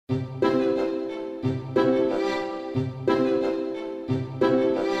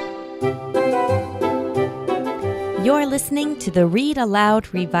listening to the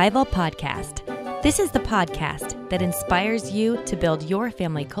Read-Aloud Revival podcast. This is the podcast that inspires you to build your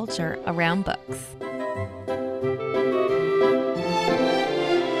family culture around books.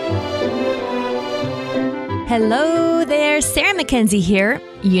 Hello there, Sarah Mackenzie here.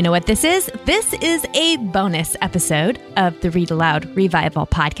 You know what this is? This is a bonus episode of the Read-Aloud Revival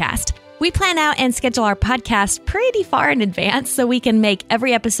podcast. We plan out and schedule our podcast pretty far in advance so we can make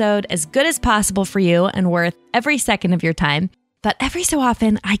every episode as good as possible for you and worth every second of your time. But every so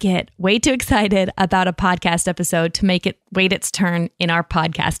often, I get way too excited about a podcast episode to make it wait its turn in our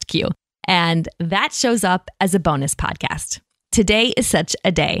podcast queue. And that shows up as a bonus podcast. Today is such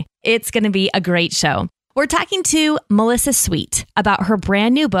a day. It's going to be a great show. We're talking to Melissa Sweet about her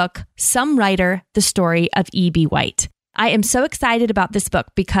brand new book, Some Writer, The Story of E.B. White. I am so excited about this book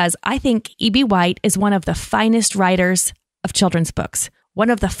because I think E.B. White is one of the finest writers of children's books, one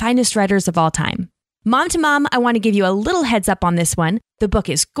of the finest writers of all time. Mom to mom, I want to give you a little heads up on this one. The book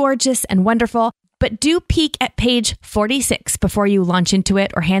is gorgeous and wonderful, but do peek at page 46 before you launch into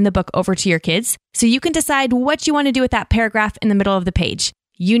it or hand the book over to your kids so you can decide what you want to do with that paragraph in the middle of the page.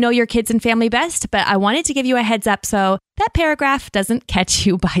 You know your kids and family best, but I wanted to give you a heads up so that paragraph doesn't catch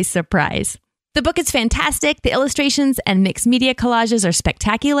you by surprise. The book is fantastic. The illustrations and mixed media collages are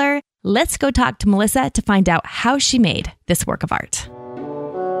spectacular. Let's go talk to Melissa to find out how she made this work of art.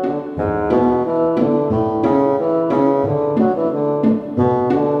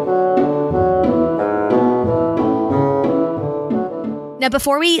 Now,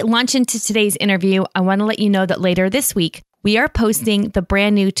 before we launch into today's interview, I want to let you know that later this week, we are posting the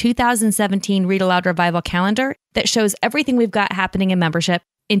brand new 2017 Read-Aloud Revival calendar that shows everything we've got happening in membership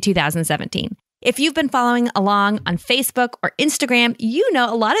in 2017. If you've been following along on Facebook or Instagram, you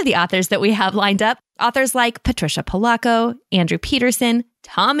know a lot of the authors that we have lined up. Authors like Patricia Polacco, Andrew Peterson,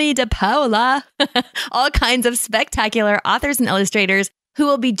 Tommy DePaola, all kinds of spectacular authors and illustrators who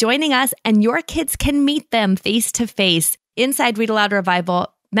will be joining us, and your kids can meet them face to face inside Read-Aloud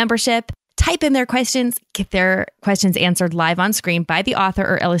Revival membership. Type in their questions, get their questions answered live on screen by the author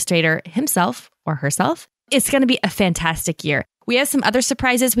or illustrator himself or herself. It's going to be a fantastic year. We have some other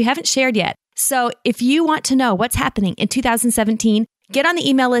surprises we haven't shared yet. So if you want to know what's happening in 2017, get on the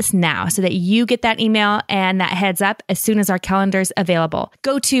email list now so that you get that email and that heads up as soon as our calendar's available.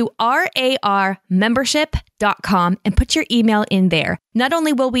 Go to RARmembership.com and put your email in there. Not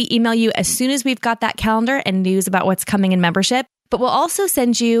only will we email you as soon as we've got that calendar and news about what's coming in membership, but we'll also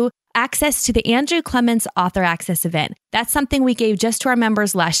send you access to the Andrew Clements Author Access event. That's something we gave just to our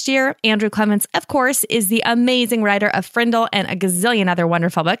members last year. Andrew Clements, of course, is the amazing writer of Frindle and a gazillion other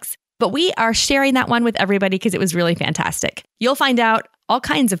wonderful books. But we are sharing that one with everybody because it was really fantastic. You'll find out all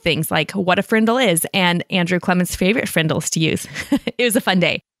kinds of things like what a Frindle is and Andrew Clements' favorite Frindles to use. It was a fun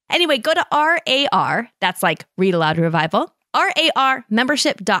day. Anyway, go to RAR, that's like Read-Aloud Revival,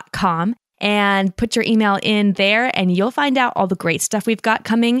 RARmembership.com, and put your email in there and you'll find out all the great stuff we've got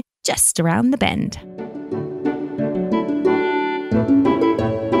coming just around the bend.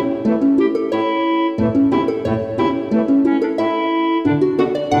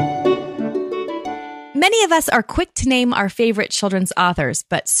 Many of us are quick to name our favorite children's authors,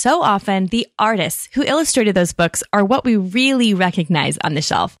 but so often the artists who illustrated those books are what we really recognize on the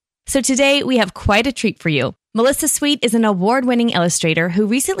shelf. So today we have quite a treat for you. Melissa Sweet is an award-winning illustrator who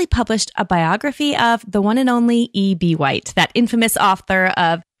recently published a biography of the one and only E.B. White, that infamous author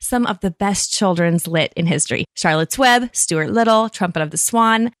of some of the best children's lit in history. Charlotte's Web, Stuart Little, Trumpet of the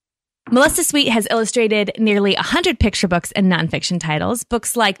Swan. Melissa Sweet has illustrated nearly 100 picture books and nonfiction titles,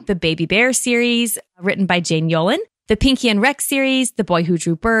 books like the Baby Bear series, written by Jane Yolen, the Pinky and Rex series, The Boy Who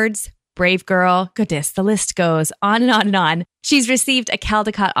Drew Birds, Brave Girl, goodness, the list goes on and on and on. She's received a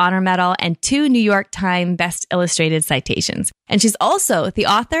Caldecott Honor Medal and 2 New York Times Best Illustrated citations. And she's also the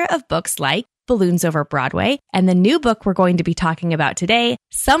author of books like Balloons Over Broadway and the new book we're going to be talking about today,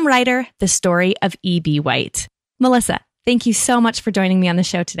 Some Writer, The Story of E.B. White. Melissa, thank you so much for joining me on the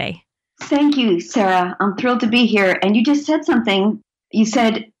show today. Thank you, Sarah. I'm thrilled to be here. And you just said something. You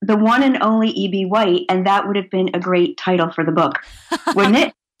said the one and only E.B. White, and that would have been a great title for the book, wouldn't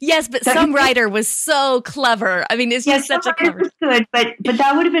it? Yes, but Some Writer was so clever. I mean, it's just such a clever. Was good, but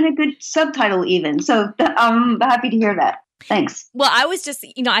that would have been a good subtitle even. So I'm happy to hear that. Thanks. Well, I was just,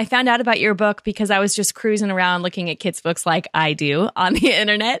 I found out about your book because I was just cruising around looking at kids' books like I do on the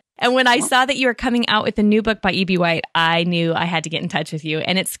internet. And when I saw that you were coming out with a new book by E.B. White, I knew I had to get in touch with you.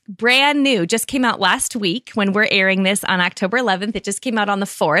 And it's brand new. Just came out last week when we're airing this on October 11th. It just came out on the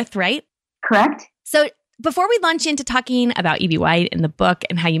 4th, right? Correct. So before we launch into talking about E.B. White and the book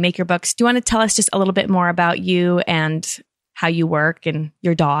and how you make your books, do you want to tell us just a little bit more about you and how you work and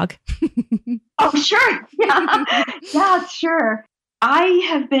your dog. Oh, sure. Yeah. Yeah, sure. I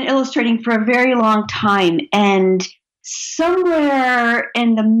have been illustrating for a very long time, and somewhere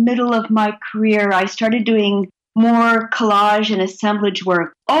in the middle of my career, I started doing more collage and assemblage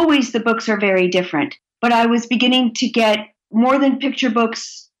work. Always the books are very different, but I was beginning to get more than picture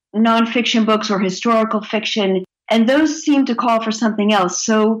books, nonfiction books, or historical fiction, and those seemed to call for something else.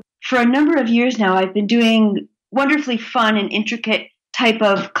 So for a number of years now, I've been doing wonderfully fun and intricate type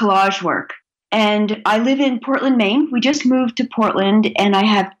of collage work. And I live in Portland, Maine. We just moved to Portland, and I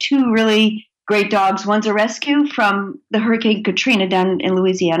have two really great dogs. One's a rescue from the Hurricane Katrina down in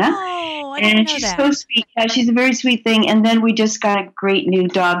Louisiana. Oh, I didn't know she's that. So sweet. Yeah, she's a very sweet thing. And then we just got a great new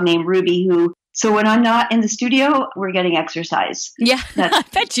dog named Ruby, so when I'm not in the studio, we're getting exercise. Yeah, I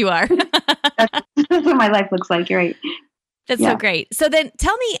bet you are. That's what my life looks like. You're right. That's so great. So then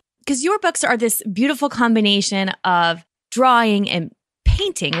tell me, because your books are this beautiful combination of drawing and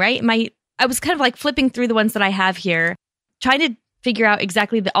painting, right? I was kind of like flipping through the ones that I have here, trying to figure out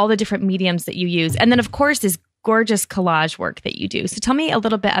exactly all the different mediums that you use. And then, of course, this gorgeous collage work that you do. So tell me a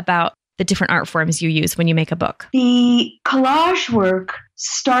little bit about the different art forms you use when you make a book. The collage work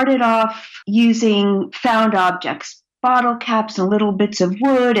started off using found objects, bottle caps and little bits of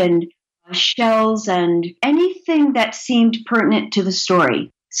wood and shells and anything that seemed pertinent to the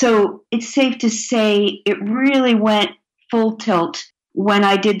story. So it's safe to say it really went full tilt when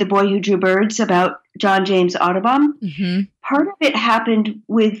I did The Boy Who Drew Birds about John James Audubon. Mm-hmm. Part of it happened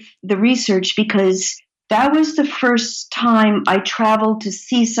with the research because that was the first time I traveled to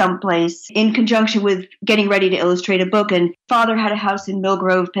see someplace in conjunction with getting ready to illustrate a book. And Father had a house in Mill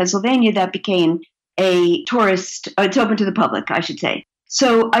Grove, Pennsylvania that became a tourist, it's open to the public, I should say.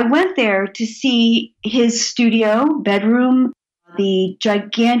 So I went there to see his studio, bedroom, the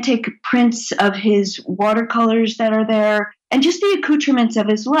gigantic prints of his watercolors that are there, and just the accoutrements of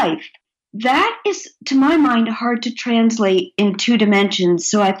his life. That is, to my mind, hard to translate in 2 dimensions.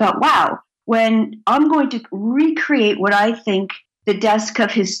 So I thought, wow, when I'm going to recreate what I think the desk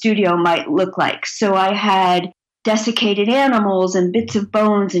of his studio might look like. So I had desiccated animals and bits of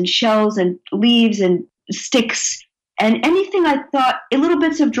bones and shells and leaves and sticks and anything I thought, little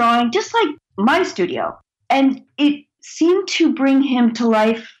bits of drawing, just like my studio. And it seemed to bring him to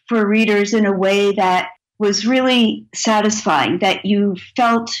life for readers in a way that was really satisfying, that you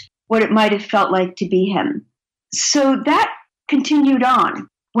felt what it might have felt like to be him. So that continued on.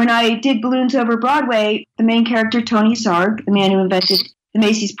 When I did Balloons Over Broadway, the main character, Tony Sarg, the man who invented the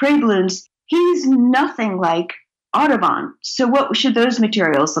Macy's Parade Balloons, he's nothing like Audubon. So what should those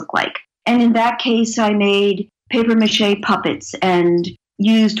materials look like? And in that case, I made papier-mâché puppets and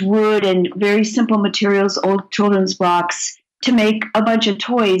used wood and very simple materials, old children's blocks, to make a bunch of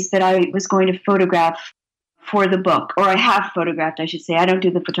toys that I was going to photograph for the book. Or I have photographed, I should say. I don't do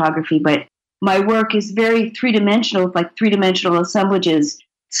the photography, but my work is very three-dimensional, like three-dimensional assemblages.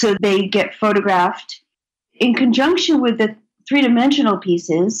 So they get photographed. In conjunction with the three-dimensional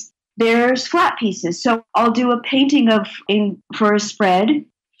pieces, there's flat pieces. So I'll do a painting for a spread,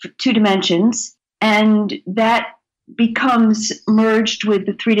 for 2 dimensions, and that becomes merged with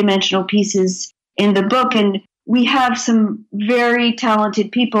the three-dimensional pieces in the book. And we have some very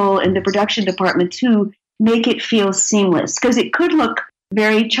talented people in the production department who make it feel seamless, because it could look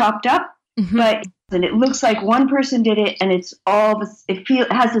very chopped up, but it looks like one person did it, and it's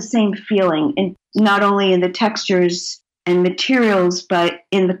it has the same feeling, and not only in the textures and materials, but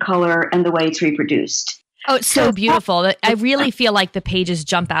in the color and the way it's reproduced. Oh, it's so beautiful. I really feel like the pages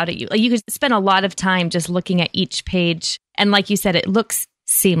jump out at you. Like you could spend a lot of time just looking at each page. And like you said, it looks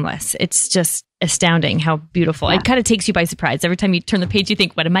seamless. It's just astounding how beautiful. Yeah. It kind of takes you by surprise. Every time you turn the page, you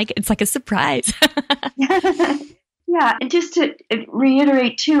think, what am I? It's like a surprise. Yeah. And just to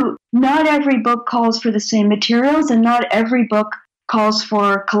reiterate too, not every book calls for the same materials, and not every book calls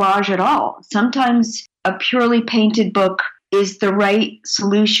for collage at all. Sometimes a purely painted book is the right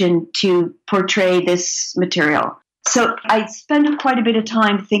solution to portray this material. So I spend quite a bit of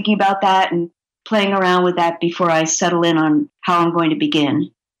time thinking about that and playing around with that before I settle in on how I'm going to begin.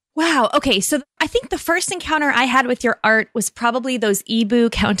 Wow. Okay. So I think the first encounter I had with your art was probably those Ebu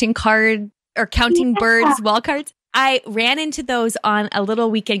counting birds wall cards. I ran into those on a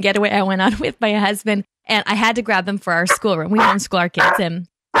little weekend getaway I went on with my husband, and I had to grab them for our schoolroom. We homeschool our kids, and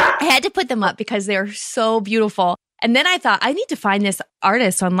I had to put them up because they're so beautiful. And then I thought, I need to find this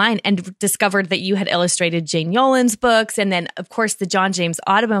artist online, and discovered that you had illustrated Jane Yolen's books. And then, of course, the John James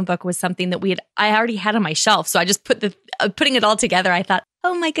Audubon book was something that I already had on my shelf. So I just putting it all together, I thought,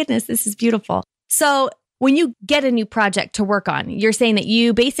 oh my goodness, this is beautiful. So when you get a new project to work on, you're saying that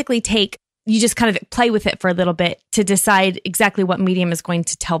you basically take you just kind of play with it for a little bit to decide exactly what medium is going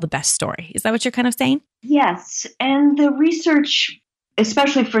to tell the best story. Is that what you're kind of saying? Yes. And the research,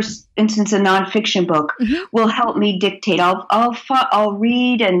 especially for instance, a nonfiction book, will help me dictate. I'll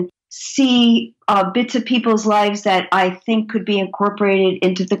read and see bits of people's lives that I think could be incorporated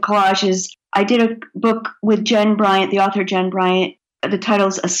into the collages. I did a book with Jen Bryant, the author Jen Bryant. The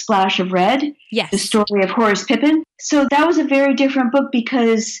title's A Splash of Red, yes. The story of Horace Pippin. So that was a very different book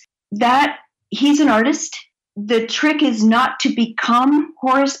because he's an artist. The trick is not to become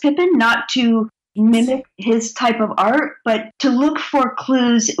Horace Pippin, not to mimic his type of art, but to look for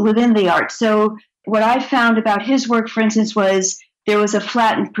clues within the art. So what I found about his work, for instance, was there was a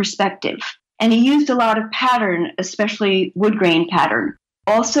flattened perspective. And he used a lot of pattern, especially wood grain pattern.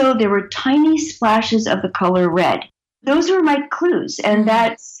 Also, there were tiny splashes of the color red. Those were my clues, and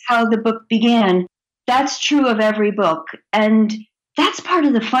that's how the book began. That's true of every book. And that's part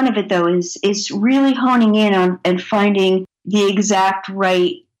of the fun of it, though, is really honing in on and finding the exact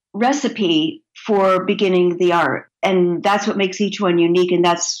right recipe for beginning the art. And that's what makes each one unique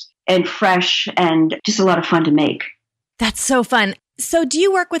and fresh and just a lot of fun to make. That's so fun. So do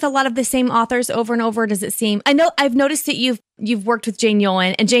you work with a lot of the same authors over and over? Does it seem? I know I've noticed that you've worked with Jane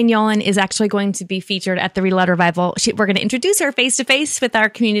Yolen, and Jane Yolen is actually going to be featured at the Read-Aloud Revival. We're going to introduce her face-to-face with our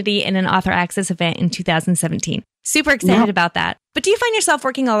community in an author access event in 2017. Super excited about that. But do you find yourself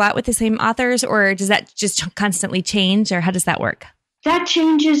working a lot with the same authors, or does that just constantly change, or how does that work? That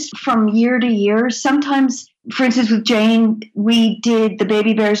changes from year to year. Sometimes, for instance, with Jane, we did the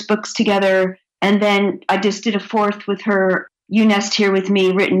Baby Bears books together, and then I just did a fourth with her, You Nest Here With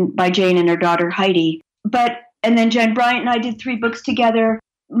Me, written by Jane and her daughter Heidi. And then Jen Bryant and I did 3 books together.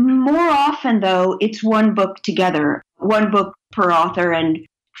 More often, though, it's one book together, one book per author, and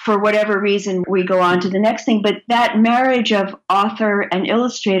for whatever reason, we go on to the next thing. But that marriage of author and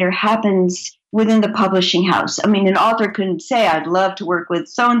illustrator happens within the publishing house. I mean, an author can say, I'd love to work with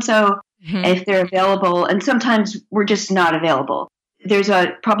so-and-so if they're available, and sometimes we're just not available. There's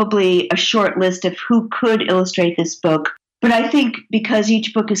probably a short list of who could illustrate this book. But I think because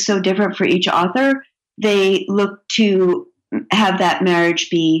each book is so different for each author, they look to have that marriage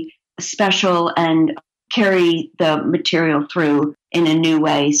be special and carry the material through in a new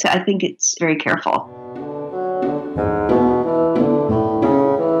way. So I think it's very careful.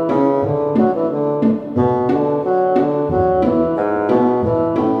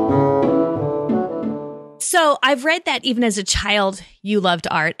 So I've read that even as a child, you loved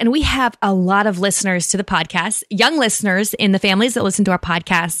art. And we have a lot of listeners to the podcast, young listeners in the families that listen to our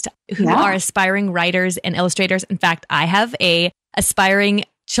podcast who are aspiring writers and illustrators. In fact, I have a aspiring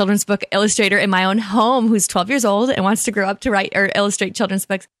children's book illustrator in my own home who's 12 years old and wants to grow up to write or illustrate children's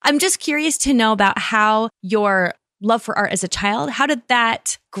books. I'm just curious to know about how your love for art as a child, how did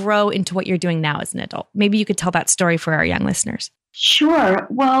that grow into what you're doing now as an adult? Maybe you could tell that story for our young listeners. Sure.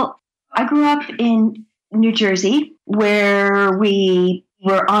 Well, I grew up in New Jersey, where we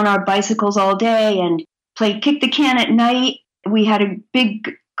were on our bicycles all day and played kick the can at night. We had a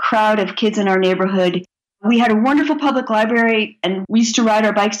big crowd of kids in our neighborhood. We had a wonderful public library, and we used to ride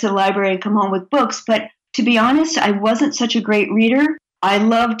our bikes to the library and come home with books. But to be honest, I wasn't such a great reader. I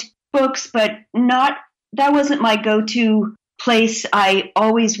loved books, but that wasn't my go-to place. I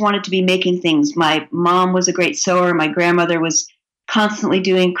always wanted to be making things. My mom was a great sewer. My grandmother was constantly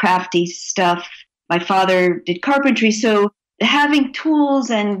doing crafty stuff. My father did carpentry, so having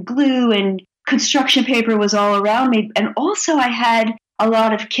tools and glue and construction paper was all around me. And also I had a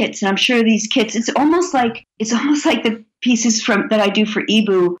lot of kits, and I'm sure these kits, it's almost like the pieces that I do for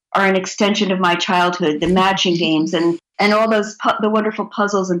Ibu are an extension of my childhood, the matching games and all those the wonderful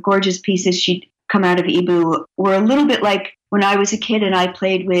puzzles and gorgeous pieces she'd come out of Ibu were a little bit like when I was a kid and I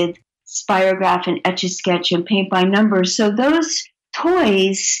played with Spirograph and Etch-a-Sketch and paint by numbers. So those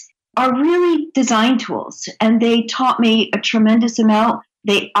toys are really design tools, and they taught me a tremendous amount.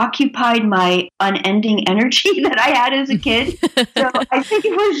 They occupied my unending energy that I had as a kid. So I think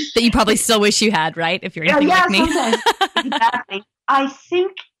it was... that you probably still wish you had, right? If you're anything like me. Sometimes. Exactly. I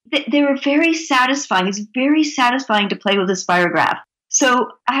think that they were very satisfying. It's very satisfying to play with a Spirograph. So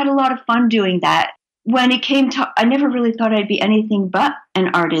I had a lot of fun doing that. When it came to... I never really thought I'd be anything but an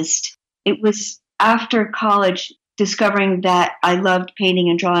artist. It was after college, discovering that I loved painting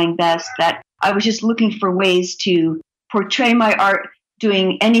and drawing best, that I was just looking for ways to portray my art,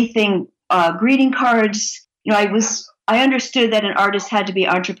 doing anything, greeting cards. I understood that an artist had to be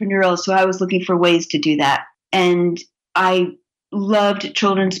entrepreneurial, so I was looking for ways to do that. And I loved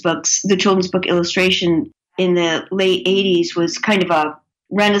children's books. The children's book illustration in the late 80s was kind of a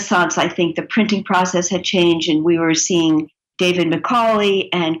renaissance, I think. The printing process had changed, and we were seeing David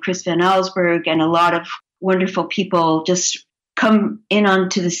Macaulay and Chris Van Allsburg and a lot of wonderful people just come in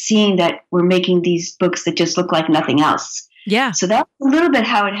onto the scene that were making these books that just look like nothing else. Yeah. So that's a little bit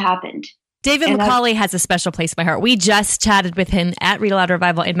how it happened. David Macaulay has a special place in my heart. We just chatted with him at Read-Aloud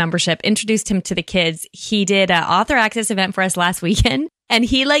Revival in membership, introduced him to the kids. He did an author access event for us last weekend, and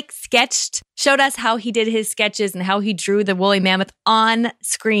he showed us how he did his sketches and how he drew the woolly mammoth on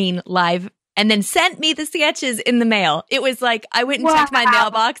screen live, and then sent me the sketches in the mail. It was like, I went and checked my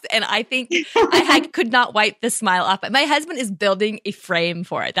mailbox, and I think could not wipe the smile off. My husband is building a frame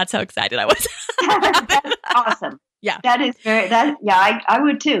for it. That's how excited I was. That's awesome. Yeah. That is I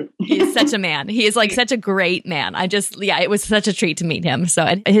would too. He is such a man. He is like such a great man. It was such a treat to meet him.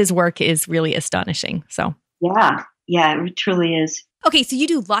 So his work is really astonishing. So yeah, it truly is. Okay. So you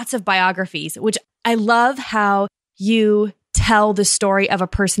do lots of biographies, which I love how you tell the story of a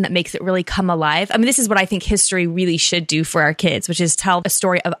person that makes it really come alive. I mean, this is what I think history really should do for our kids, which is tell a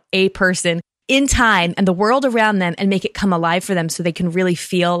story of a person in time and the world around them and make it come alive for them so they can really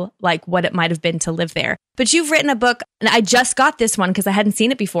feel like what it might have been to live there. But you've written a book, and I just got this one because I hadn't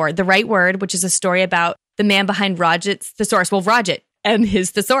seen it before, The Right Word, which is a story about the man behind Roget's Thesaurus. Well, Roget and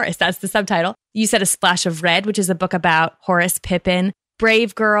his thesaurus, that's the subtitle. You said A Splash of Red, which is a book about Horace Pippin,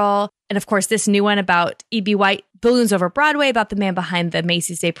 Brave Girl, and of course this new one about E.B. White, Balloons Over Broadway, about the man behind the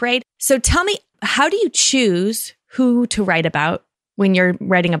Macy's Day Parade. So tell me, how do you choose who to write about when you're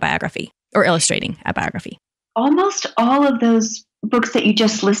writing a biography? Or illustrating a biography? Almost all of those books that you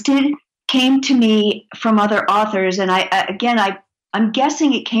just listed came to me from other authors. And I'm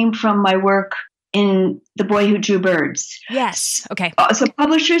guessing it came from my work in The Boy Who Drew Birds. Yes. Okay. So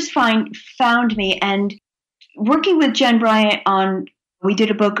publishers found me, and working with Jen Bryant we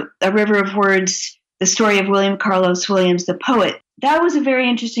did a book, A River of Words, the story of William Carlos Williams, the poet. That was a very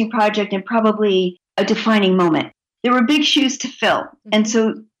interesting project and probably a defining moment. There were big shoes to fill. Mm-hmm. And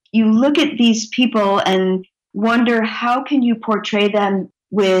so you look at these people and wonder, how can you portray them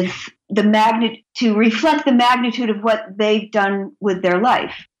with to reflect the magnitude of what they've done with their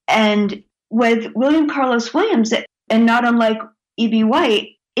life. And with William Carlos Williams, and not unlike E.B. White,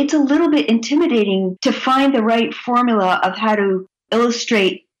 it's a little bit intimidating to find the right formula of how to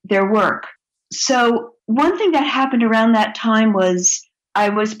illustrate their work. So one thing that happened around that time was I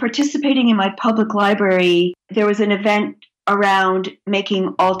was participating in my public library. There was an event around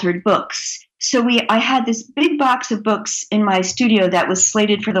making altered books. So I had this big box of books in my studio that was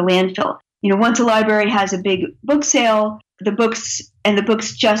slated for the landfill. Once a library has a big book sale, the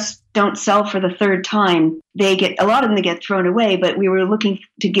books just don't sell for the third time. A lot of them get thrown away, but we were looking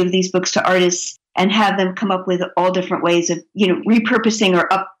to give these books to artists and have them come up with all different ways of, repurposing or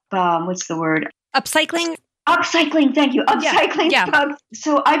what's the word? Upcycling? Upcycling, thank you. Upcycling books.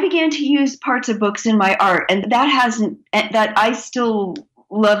 So I began to use parts of books in my art, and that I still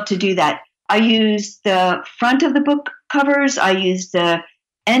love to do that. I use the front of the book covers, I use the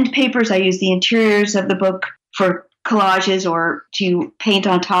end papers, I use the interiors of the book for collages or to paint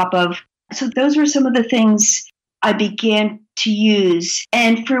on top of. So those were some of the things I began to use.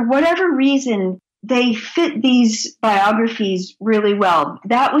 And for whatever reason, they fit these biographies really well.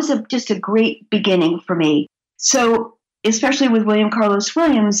 That was just a great beginning for me. So, especially with William Carlos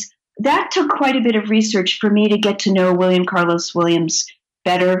Williams, that took quite a bit of research for me to get to know William Carlos Williams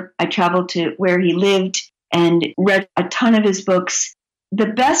better. I traveled to where he lived and read a ton of his books. The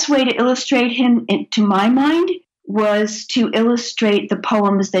best way to illustrate him, to my mind, was to illustrate the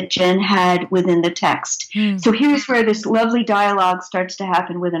poems that Jen had within the text. So here's where this lovely dialogue starts to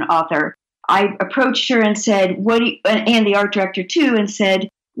happen with an author. I approached her and said, and the art director too, and said,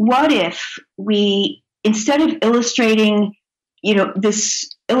 what if we, instead of illustrating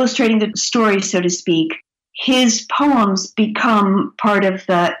the story, so to speak, his poems become part of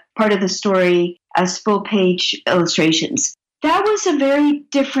the story as full page illustrations. That was a very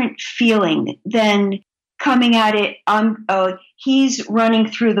different feeling than coming at it he's running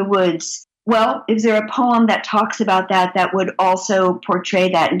through the woods. Well, is there a poem that talks about that would also portray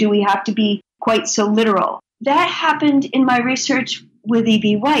that? And do we have to be quite so literal? That happened in my research with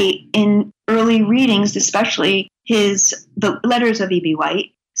E.B. White in early readings, especially the Letters of E.B.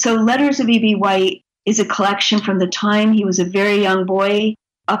 White. So Letters of E.B. White is a collection from the time he was a very young boy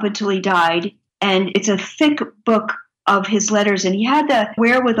up until he died. And it's a thick book of his letters. And he had the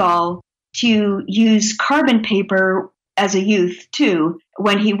wherewithal to use carbon paper as a youth, too.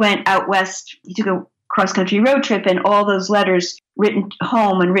 When he went out west, he took a cross-country road trip, and all those letters written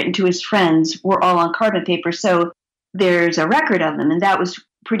home and written to his friends were all on carbon paper. So there's a record of them, and that was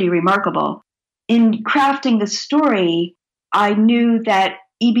pretty remarkable. In crafting the story, I knew that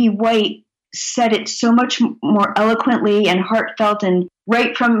E.B. White said it so much more eloquently and heartfelt, and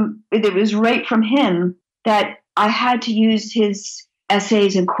it was right from him, that I had to use his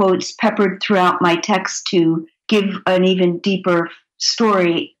essays and quotes peppered throughout my text to give an even deeper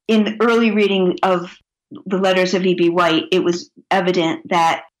story. In the early reading of the letters of E.B. White, it was evident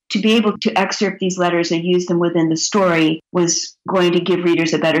that to be able to excerpt these letters and use them within the story was going to give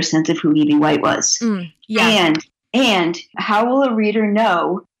readers a better sense of who E.B. White was. And how will a reader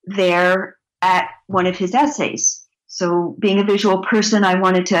know they're at one of his essays? So being a visual person, I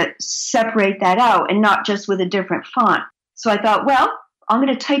wanted to separate that out, and not just with a different font. So I thought, well, I'm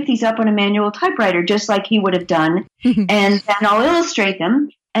going to type these up on a manual typewriter, just like he would have done, and then I'll illustrate them.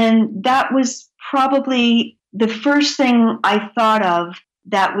 And that was probably the first thing I thought of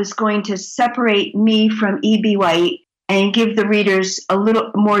that was going to separate me from E.B. White and give the readers a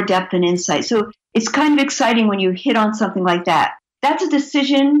little more depth and insight. So it's kind of exciting when you hit on something like that. That's a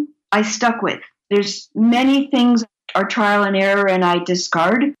decision I stuck with. There's many things are trial and error and I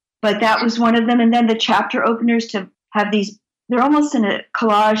discard, but that was one of them. And then the chapter openers, to have these, they're almost in a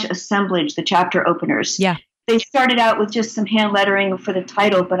collage assemblage, the chapter openers. Yeah. They started out with just some hand lettering for the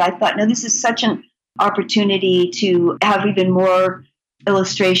title, but I thought, no, this is such an opportunity to have even more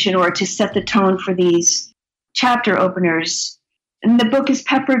illustration or to set the tone for these chapter openers. And the book is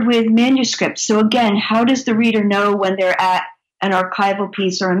peppered with manuscripts. So again, how does the reader know when they're at an archival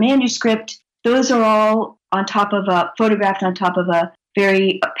piece or a manuscript? Those are all photographed on top of a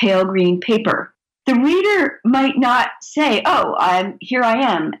very pale green paper. The reader might not say, oh, here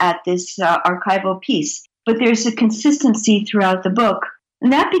I am at this archival piece, but there's a consistency throughout the book,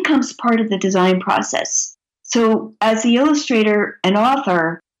 and that becomes part of the design process. So as the illustrator and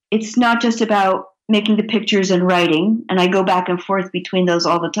author, it's not just about making the pictures and writing, and I go back and forth between those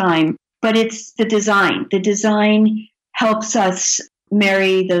all the time, but it's the design. The design helps us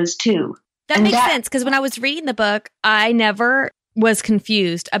marry those two. That makes sense, because when I was reading the book, I never was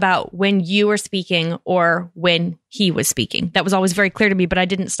confused about when you were speaking or when he was speaking. That was always very clear to me, but I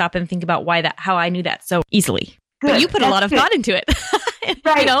didn't stop and think about how I knew that so easily. Good. But you put a lot of thought into it.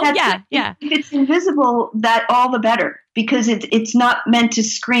 Right. Yeah. If it's invisible, that all the better, because it's not meant to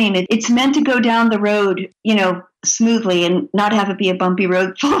scream. It's meant to go down the road, smoothly and not have it be a bumpy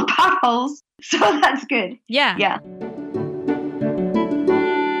road full of potholes. So that's good. Yeah. Yeah.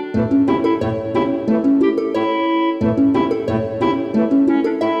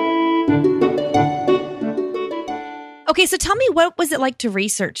 Okay, so tell me, what was it like to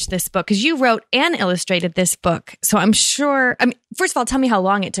research this book? Because you wrote and illustrated this book. So I'm sure, first of all, tell me how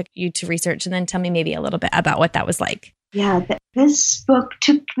long it took you to research, and then tell me maybe a little bit about what that was like. Yeah, this book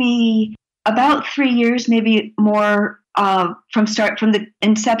took me about 3 years, maybe more, from the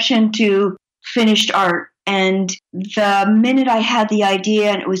inception to finished art. And the minute I had the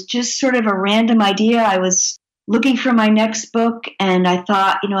idea, and it was just sort of a random idea, I was looking for my next book, and I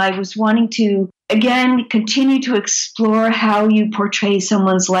thought, I was wanting to, again, continue to explore how you portray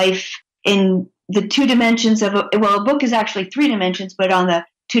someone's life in the two dimensions of a book is actually 3 dimensions, but on the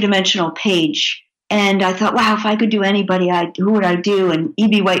 2-dimensional page. And I thought, wow, if I could do anybody, who would I do? And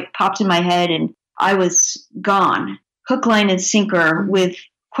E.B. White popped in my head, and I was gone, hook, line, and sinker, with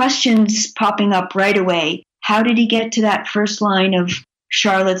questions popping up right away. How did he get to that first line of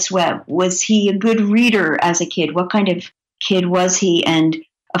Charlotte's Web? Was he a good reader as a kid? What kind of kid was he? And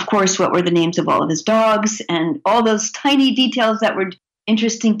of course, what were the names of all of his dogs and all those tiny details that were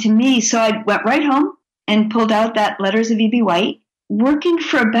interesting to me? So I went right home and pulled out that Letters of E.B. White, working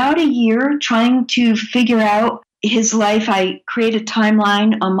for about a year, trying to figure out his life. I create a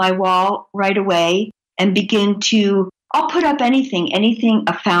timeline on my wall right away and I'll put up anything,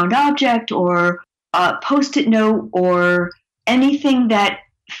 a found object or a Post-it note or anything that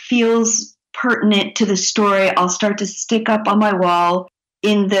feels pertinent to the story. I'll start to stick up on my wall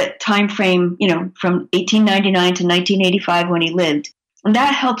in the time frame, from 1899 to 1985 when he lived. And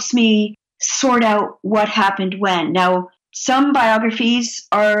that helps me sort out what happened when. Now, some biographies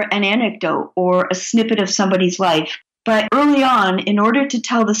are an anecdote or a snippet of somebody's life. But early on, in order to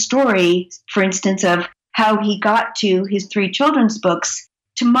tell the story, for instance, of how he got to his 3 children's books,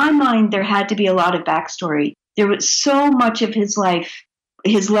 to my mind, there had to be a lot of backstory. There was so much of his life,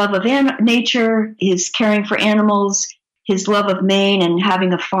 his love of nature, his caring for animals, his love of Maine and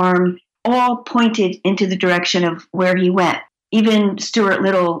having a farm, all pointed into the direction of where he went. Even Stuart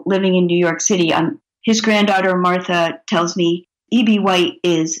Little, living in New York City, his granddaughter Martha tells me E.B. White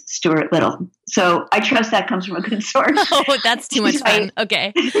is Stuart Little. So I trust that comes from a good source. Oh, that's too much fun.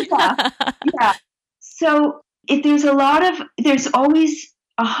 Okay. Yeah. So there's always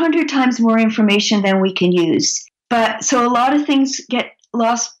 100 times more information than we can use. But so a lot of things get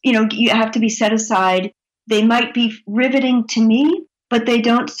lost, you have to be set aside. They might be riveting to me, but they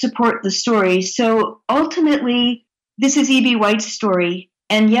don't support the story. So ultimately, this is E.B. White's story.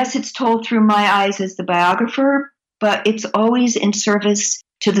 And yes, it's told through my eyes as the biographer, but it's always in service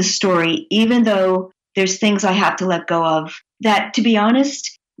to the story, even though there's things I have to let go of that, to be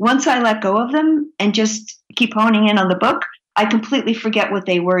honest, once I let go of them and just keep honing in on the book, I completely forget what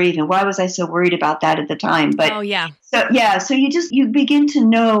they were even. Why was I so worried about that at the time? But oh, yeah. So you begin to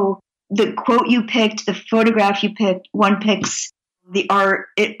know the quote you picked, the photograph you picked, one picks, the art,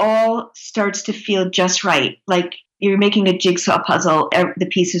 it all starts to feel just right. Like you're making a jigsaw puzzle. The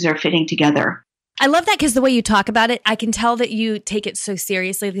pieces are fitting together. I love that because the way you talk about it, I can tell that you take it so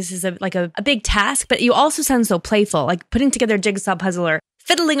seriously. This is a big task, but you also sound so playful, like putting together a jigsaw puzzle or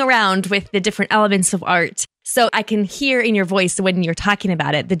fiddling around with the different elements of art. So I can hear in your voice when you're talking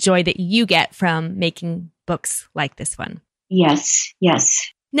about it, the joy that you get from making books like this one. Yes, yes.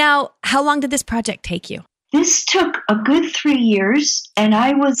 Now, how long did this project take you? This took a good 3 years, and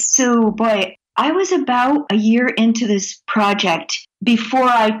I was about a year into this project before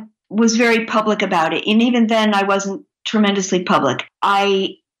I was very public about it. And even then, I wasn't tremendously public.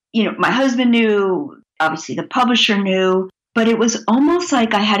 My husband knew, obviously the publisher knew, but it was almost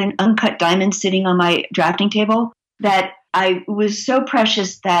like I had an uncut diamond sitting on my drafting table that I was so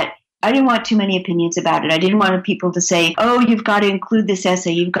precious that I didn't want too many opinions about it. I didn't want people to say, oh, you've got to include this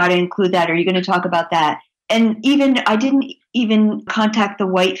essay, you've got to include that, or you're going to talk about that. And I didn't even contact the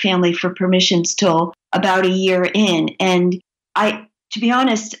White family for permissions till about a year in. And to be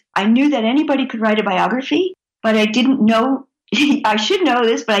honest, I knew that anybody could write a biography, but I didn't know, I should know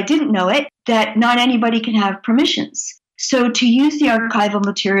this, but I didn't know it, that not anybody can have permissions. So to use the archival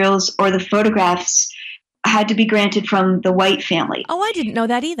materials or the photographs had to be granted from the White family. Oh, I didn't know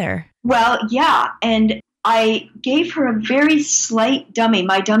that either. Well, yeah. And I gave her a very slight dummy.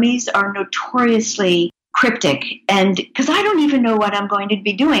 My dummies are notoriously cryptic, and because I don't even know what I'm going to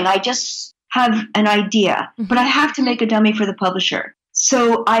be doing. I just have an idea, but I have to make a dummy for the publisher.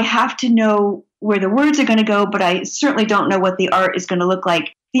 So I have to know where the words are going to go, but I certainly don't know what the art is going to look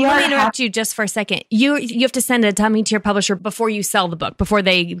like. Let me interrupt you just for a second. You have to send a dummy to your publisher before you sell the book, before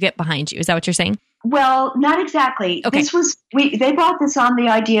they get behind you. Is that what you're saying? Well, not exactly. Okay. They bought this on the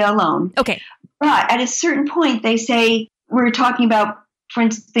idea alone. Okay. But at a certain point, they say, we're talking about, for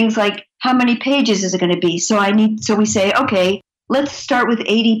instance, things like how many pages is it going to be? So we say, okay, let's start with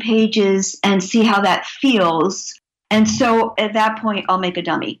 80 pages and see how that feels. And so at that point, I'll make a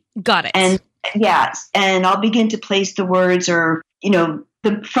dummy. Got it. And yes, and I'll begin to place the words or,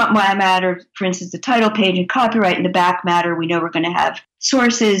 the front matter, for instance, the title page and copyright, and the back matter. We know we're going to have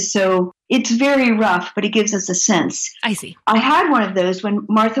sources. So it's very rough, but it gives us a sense. I see. I had one of those when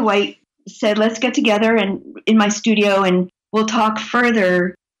Martha White said, let's get together and in my studio and we'll talk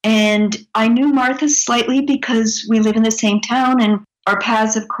further. And I knew Martha slightly because we live in the same town and our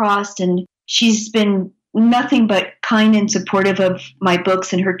paths have crossed, and she's been nothing but kind and supportive of my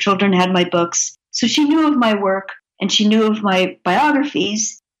books, and her children had my books. So she knew of my work and she knew of my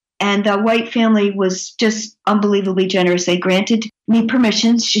biographies. And the White family was just unbelievably generous. They granted me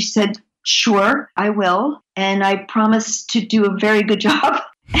permissions. She said, sure, I will. And I promised to do a very good job.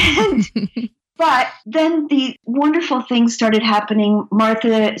 But then the wonderful things started happening.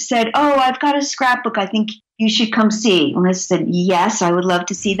 Martha said, oh, I've got a scrapbook I think you should come see. And I said, yes, I would love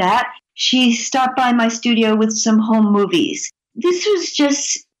to see that. She stopped by my studio with some home movies. This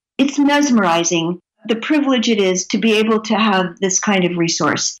was it's mesmerizing, the privilege it is to be able to have this kind of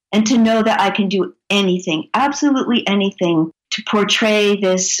resource and to know that I can do anything, absolutely anything, to portray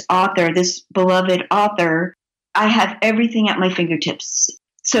this author, this beloved author. I have everything at my fingertips.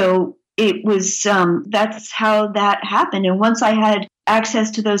 So it was, that's how that happened. And once I had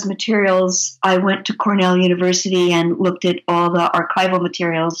access to those materials, I went to Cornell University and looked at all the archival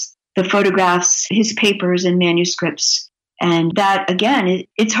materials, the photographs, his papers and manuscripts. And that, again,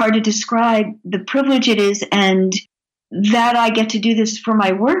 it's hard to describe the privilege it is, and that I get to do this for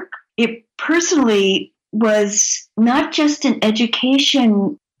my work. It personally was not just an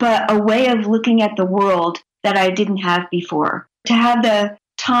education, but a way of looking at the world that I didn't have before. To have the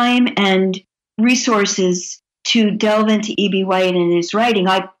time and resources to delve into E.B. White and his writing,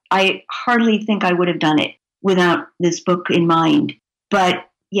 I hardly think I would have done it without this book in mind. But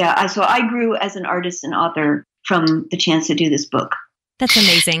yeah, so I grew as an artist and author from the chance to do this book. That's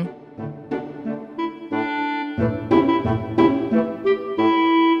amazing.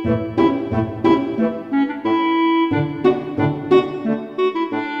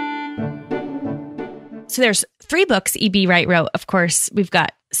 So there's 3 books E.B. White wrote. Of course, we've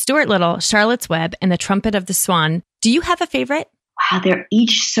got Stuart Little, Charlotte's Web, and The Trumpet of the Swan. Do you have a favorite? wow, they're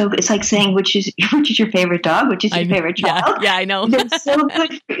each so good. It's like saying which is your favorite dog, which is your favorite child. Yeah, I know. They're so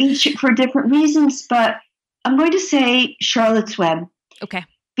good for each for different reasons. But I'm going to say Charlotte's Web. Okay.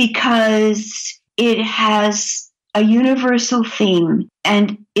 Because it has a universal theme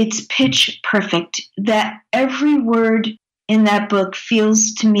and it's pitch perfect. That every word in that book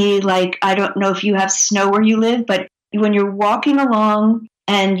feels to me like, I don't know if you have snow where you live, but when you're walking along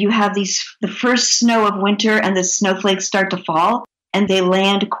and you have the first snow of winter and the snowflakes start to fall and they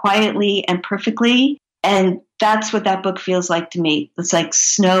land quietly and perfectly. And that's what that book feels like to me. It's like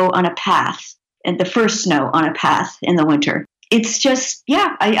snow on a path, and the first snow on a path in the winter. It's just,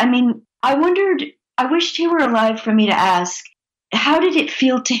 yeah, I mean, I wondered, I wished he were alive for me to ask, how did it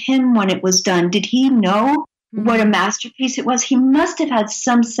feel to him when it was done? Did he know what a masterpiece it was? He must have had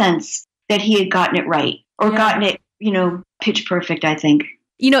some sense that he had gotten it right or gotten it, pitch perfect, I think.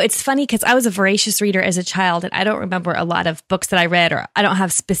 It's funny because I was a voracious reader as a child, and I don't remember a lot of books that I read, or I don't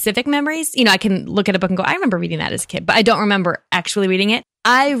have specific memories. I can look at a book and go, I remember reading that as a kid, but I don't remember actually reading it.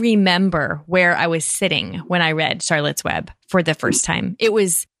 I remember where I was sitting when I read Charlotte's Web for the first time.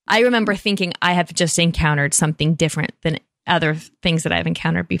 I remember thinking I have just encountered something different than other things that I've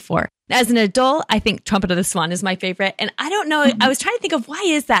encountered before. As an adult, I think Trumpet of the Swan is my favorite. And I don't know, I was trying to think of why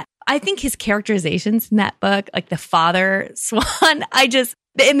is that? I think his characterizations in that book, like the father swan,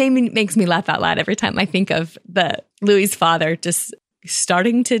 it makes me laugh out loud every time I think of Louis's father just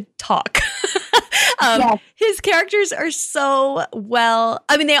starting to talk. Yes. His characters are so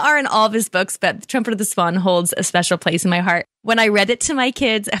they are in all of his books, but The Trumpet of the Swan holds a special place in my heart. When I read it to my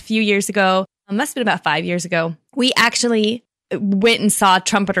kids a few years ago, it must have been about 5 years ago, we actually went and saw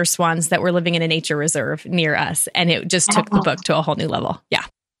trumpeter swans that were living in a nature reserve near us. And it just took the book to a whole new level. Yeah.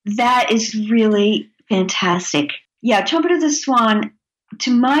 That is really fantastic. Yeah, Trumpet of the Swan,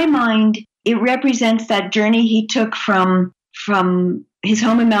 to my mind, it represents that journey he took from his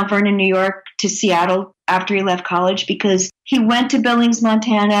home in Mount Vernon, New York to Seattle after he left college, because he went to Billings,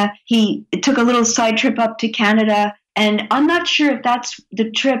 Montana. He took a little side trip up to Canada. And I'm not sure if that's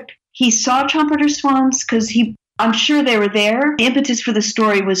the trip he saw trumpeter swans, because I'm sure they were there. The impetus for the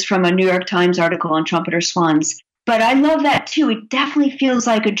story was from a New York Times article on trumpeter swans. But I love that too. It definitely feels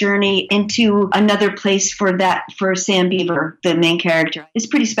like a journey into another place for Sam Beaver, the main character. It's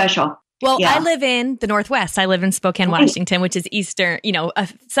pretty special. Well, yeah. I live in the Northwest. I live in Spokane, Washington, which is eastern,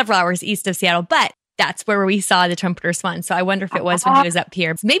 several hours east of Seattle. But that's where we saw the trumpeter swan. So I wonder if it was when he was up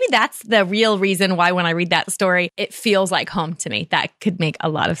here. Maybe that's the real reason why when I read that story, it feels like home to me. That could make a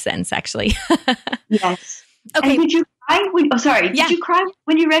lot of sense, actually. Yes. Okay. And did you cry? Did you cry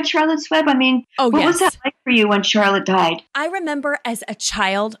when you read Charlotte's Web? I mean, what was that like for you when Charlotte died? I remember as a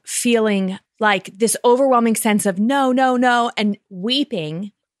child feeling like this overwhelming sense of no, and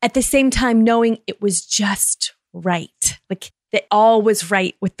weeping at the same time knowing it was just right. Like that all was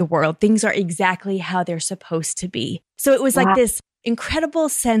right with the world. Things are exactly how they're supposed to be. So it was like this incredible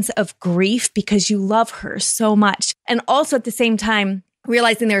sense of grief because you love her so much. And also at the same time,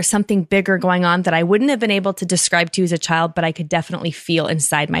 realizing there was something bigger going on that I wouldn't have been able to describe to you as a child, but I could definitely feel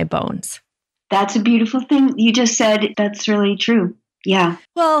inside my bones. That's a beautiful thing you just said. That's really true. Yeah.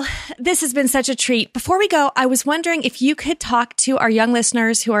 Well, this has been such a treat. Before we go, I was wondering if you could talk to our young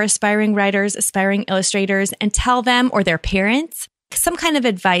listeners who are aspiring writers, aspiring illustrators, and tell them, or their parents, some kind of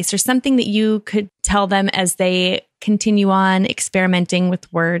advice or something that you could tell them as they continue on experimenting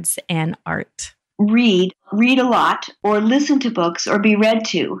with words and art. Read a lot, or listen to books, or be read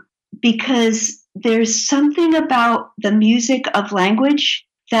to, because there's something about the music of language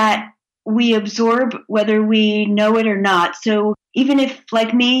that we absorb whether we know it or not. So even if,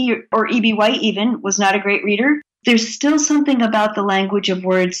 like me or E.B. White even, was not a great reader, there's still something about the language of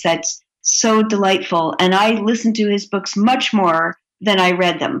words that's so delightful. And I listened to his books much more than I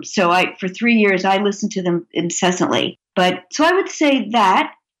read them. So for 3 years, I listened to them incessantly. So I would say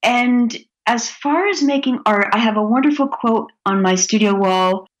that. And as far as making art, I have a wonderful quote on my studio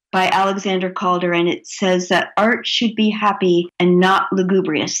wall by Alexander Calder, and it says that art should be happy and not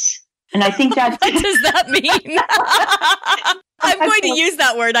lugubrious. And I think that... What does that mean? I'm going to use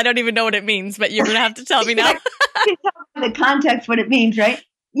that word. I don't even know what it means, but you're going to have to tell me now. You tell me the context what it means, right?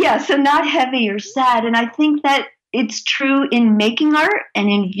 Yeah, so not heavy or sad. And I think that it's true in making art and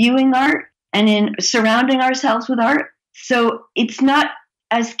in viewing art and in surrounding ourselves with art. So it's not...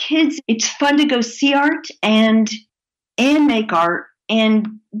 As kids, it's fun to go see art and make art and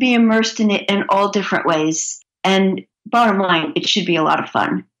be immersed in it in all different ways. And bottom line, it should be a lot of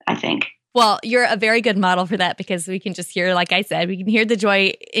fun, I think. Well, you're a very good model for that because we can just hear, like I said, we can hear the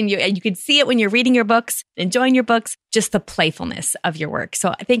joy in you, and you can see it when you're reading your books, enjoying your books, just the playfulness of your work.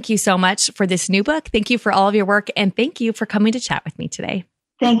 So thank you so much for this new book. Thank you for all of your work, and thank you for coming to chat with me today.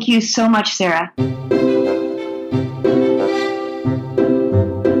 Thank you so much, Sarah.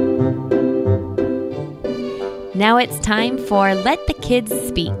 Now it's time for Let the Kids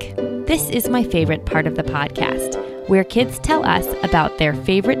Speak. This is my favorite part of the podcast, where kids tell us about their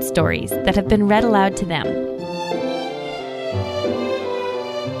favorite stories that have been read aloud to them.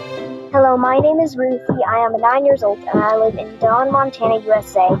 Hello, my name is Ruthie. I am 9 years old and I live in Dillon, Montana,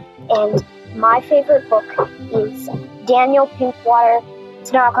 USA. And my favorite book is Daniel Pinkwater,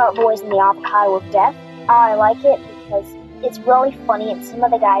 Knockout Boys and the Avocado of Death. I like it because it's really funny and some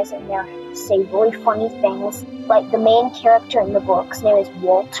of the guys in there say really funny things. Like the main character in the book, his name is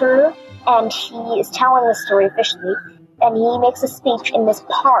Walter, and he is telling the story officially. And he makes a speech in this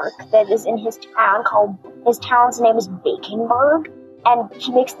park that is in his town his town's name is Baconburg. And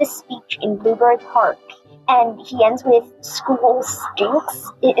he makes this speech in Blueberry Park. And he ends with, "School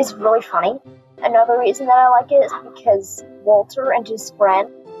stinks." It is really funny. Another reason that I like it is because Walter and his friend,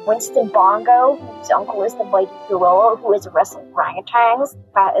 Winston Bongo, whose uncle is the mighty gorilla who is wrestling orangutans,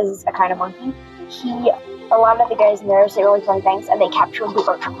 that is a kind of monkey. A lot of the guys in there say really funny things, and they capture the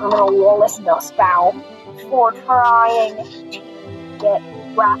arch-criminal Wallace Nussbaum for trying to get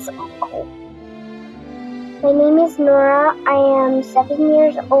Rat's uncle. My name is Nora. I am 7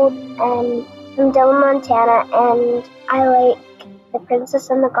 years old and from Dillon, Montana, and I like The Princess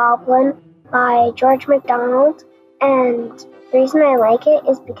and the Goblin by George MacDonald. And the reason I like it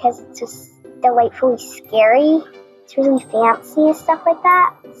is because it's just delightfully scary. It's really fancy and stuff like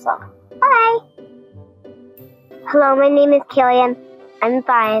that. So, bye! Hello, my name is Killian. I'm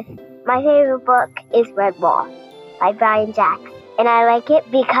 5. My favorite book is Red Wall by Brian Jacks. And I like it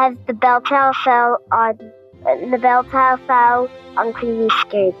because the bell tower fell on Creepy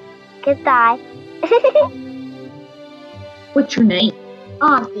Street. Goodbye. What's your name?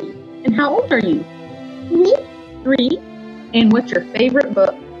 Auntie. And how old are you? Me? 3. And what's your favorite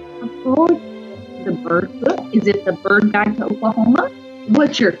book? A bird. The Bird Book? Is it The Bird Guide to Oklahoma?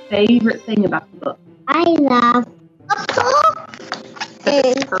 What's your favorite thing about the book? I love purple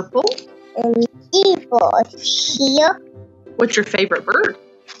It's purple. and evil here. What's your favorite bird?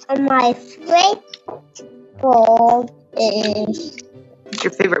 And my favorite bird is... What's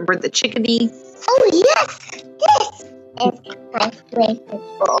your favorite bird? The chickadee? Oh, yes! This is my favorite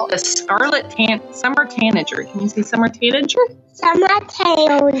bird. The summer tanager. Can you say summer tanager? Summer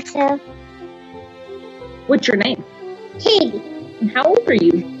tanager. What's your name? Katie. And how old are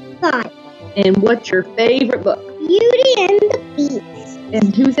you? 5. And what's your favorite book? Beauty and the Beast.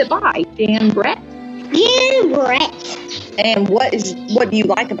 And who's it by? Dan Brett? Dan Brett. And what do you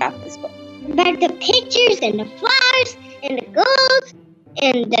like about this book? About the pictures and the flowers and the girls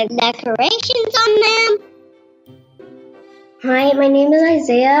and the decorations on them. Hi, my name is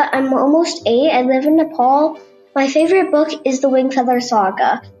Isaiah. I'm almost 8. I live in Nepal. My favorite book is the Wingfeather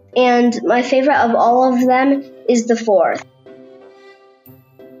Saga. And my favorite of all of them is the 4th.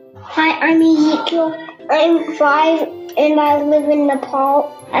 Hi, I'm Ezekiel. I'm 5 and I live in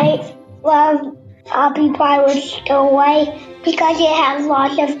Nepal. I love Happy Pirate Stowaway because it has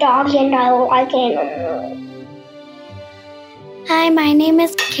lots of dogs and I like animals. Hi, my name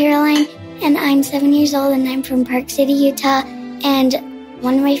is Caroline and I'm 7 years old and I'm from Park City, Utah. And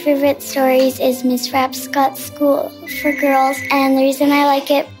one of my favorite stories is Miss Rapscott's School for Girls. And the reason I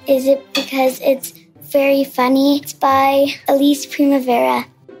like it is because it's very funny. It's by Elise Primavera.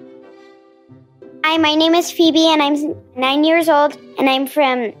 Hi, my name is Phoebe, and I'm 9 years old, and I'm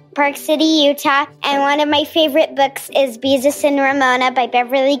from Park City, Utah. And one of my favorite books is Beezus and Ramona by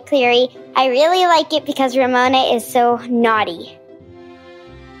Beverly Cleary. I really like it because Ramona is so naughty.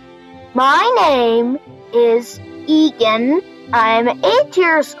 My name is Egan. I'm 8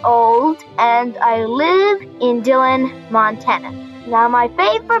 years old, and I live in Dillon, Montana. Now, my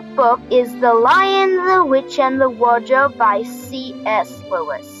favorite book is The Lion, the Witch, and the Wardrobe by C.S.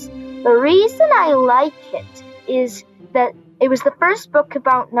 Lewis. The reason I like it is that it was the first book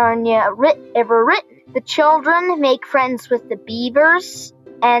about Narnia ever written. The children make friends with the beavers,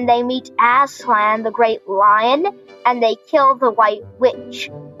 and they meet Aslan, the great lion, and they kill the white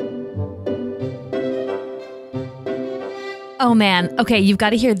witch. Oh man, okay, you've got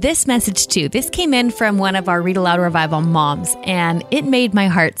to hear this message too. This came in from one of our Read-Aloud Revival moms, and it made my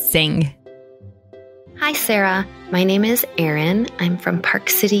heart sing. Hi, Sarah. My name is Erin. I'm from Park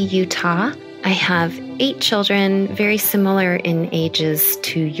City, Utah. I have 8 children, very similar in ages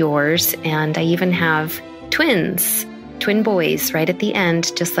to yours, and I even have twins. twin boys right at the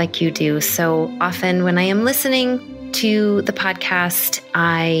end, just like you do. So often when I am listening to the podcast,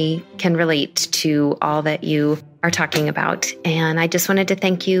 I can relate to all that you are talking about. And I just wanted to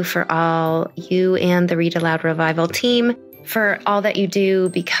thank you for all you and the Read-Aloud Revival team for all that you do,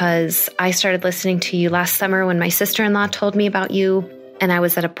 because I started listening to you last summer when my sister-in-law told me about you. And I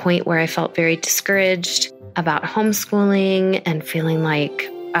was at a point where I felt very discouraged about homeschooling and feeling like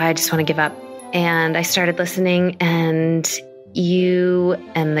I just want to give up. And I started listening, and you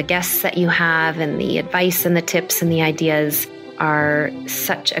and the guests that you have and the advice and the tips and the ideas are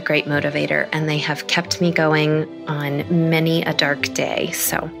such a great motivator, and they have kept me going on many a dark day.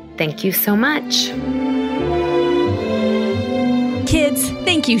 So thank you so much. Kids,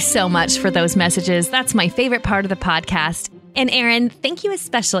 thank you so much for those messages. That's my favorite part of the podcast. And Aaron, thank you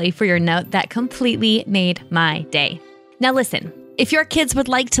especially for your note that completely made my day. Now listen, if your kids would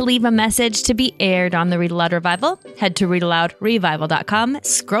like to leave a message to be aired on the Read Aloud Revival, head to readaloudrevival.com,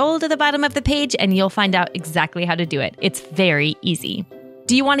 scroll to the bottom of the page, and you'll find out exactly how to do it. It's very easy.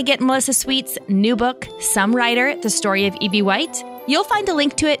 Do you want to get Melissa Sweet's new book, Some Writer, The Story of E.B. White? You'll find a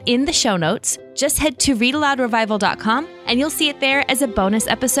link to it in the show notes. Just head to readaloudrevival.com, and you'll see it there as a bonus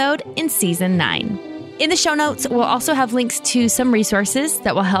episode in Season 9. In the show notes, we'll also have links to some resources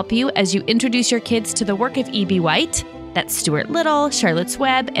that will help you as you introduce your kids to the work of E.B. White. That's Stuart Little, Charlotte's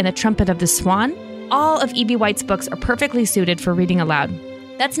Web, and A Trumpet of the Swan. All of E.B. White's books are perfectly suited for reading aloud.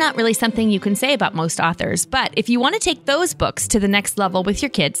 That's not really something you can say about most authors, but if you want to take those books to the next level with your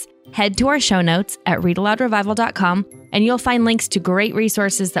kids, head to our show notes at readaloudrevival.com, and you'll find links to great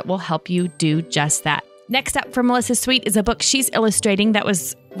resources that will help you do just that. Next up for Melissa Sweet is a book she's illustrating that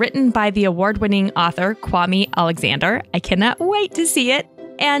was written by the award-winning author Kwame Alexander. I cannot wait to see it.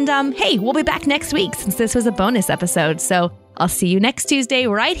 And hey, we'll be back next week since this was a bonus episode. So I'll see you next Tuesday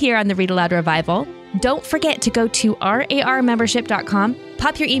right here on the Read Aloud Revival. Don't forget to go to rarmembership.com.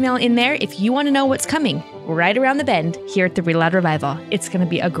 Pop your email in there if you want to know what's coming right around the bend here at the Read Aloud Revival. It's going to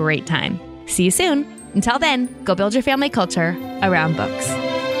be a great time. See you soon. Until then, go build your family culture around books.